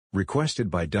Requested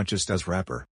by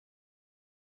DuchessDoesWrapper.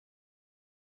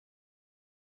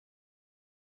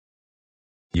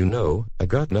 You know, I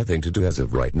got nothing to do as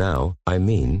of right now. I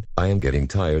mean, I am getting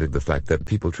tired of the fact that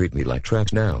people treat me like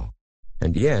trash now.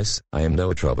 And yes, I am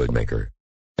no troublemaker.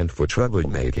 And for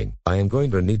troublemaking, I am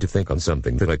going to need to think on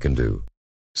something that I can do.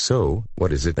 So,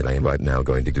 what is it that I am right now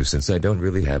going to do, since I don't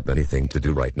really have anything to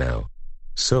do right now?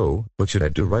 So, what should I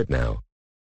do right now?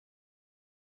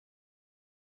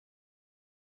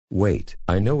 Wait,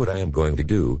 I know what I am going to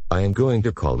do. I am going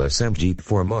to call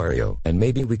SMG4 Mario, and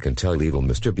maybe we can tell evil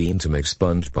Mr. Bean to make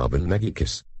Spongebob and Meggy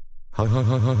kiss. Ha ha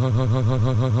ha ha ha ha ha ha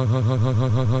ha ha ha ha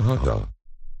ha ha ha.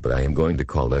 But I am going to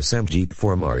call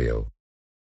SMG4 Mario.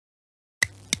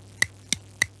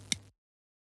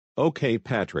 Okay,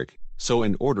 Patrick, so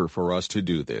in order for us to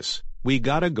do this, we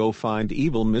gotta go find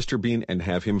evil Mr. Bean and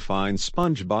have him find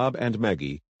SpongeBob and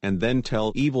Meggy, and then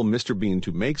tell evil Mr. Bean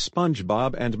to make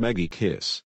SpongeBob and Meggy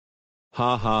kiss.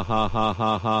 Ha ha ha ha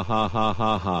ha ha ha ha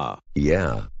ha ha.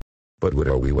 Yeah. But what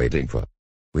are we waiting for?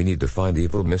 We need to find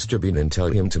evil Mr. Bean and tell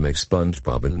him to make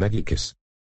SpongeBob and Meggy kiss.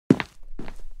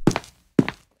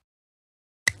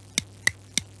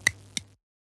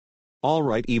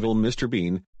 Alright, evil Mr.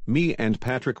 Bean, me and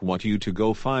Patrick want you to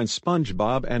go find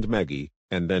SpongeBob and Meggy,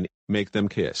 and then make them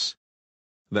kiss.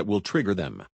 That will trigger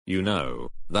them. You know,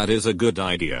 that is a good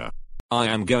idea. I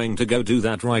am going to go do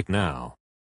that right now.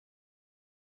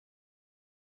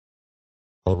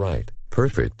 Alright,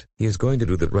 perfect. He is going to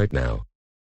do that right now.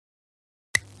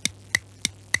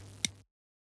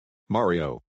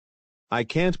 Mario. I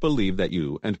can't believe that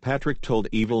you and Patrick told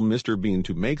evil Mr. Bean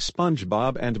to make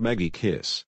SpongeBob and Meggy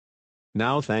kiss.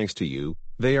 Now thanks to you,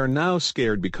 they are now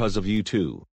scared because of you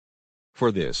too.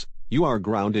 For this, you are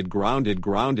grounded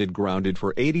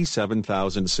for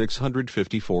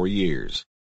 87,654 years.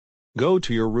 Go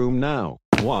to your room now.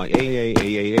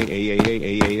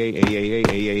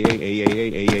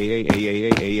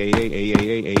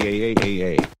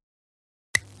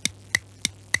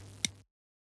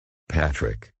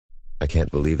 Patrick. I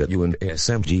can't believe that you and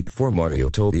SMG4 Mario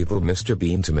told evil Mr.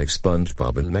 Bean to make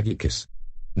SpongeBob and Meggy kiss.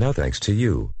 Now thanks to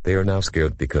you, they are now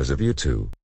scared because of you too.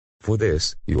 For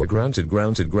this, you are grounded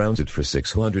for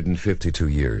 652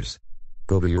 years.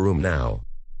 Go to your room now.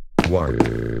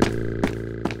 Warrior.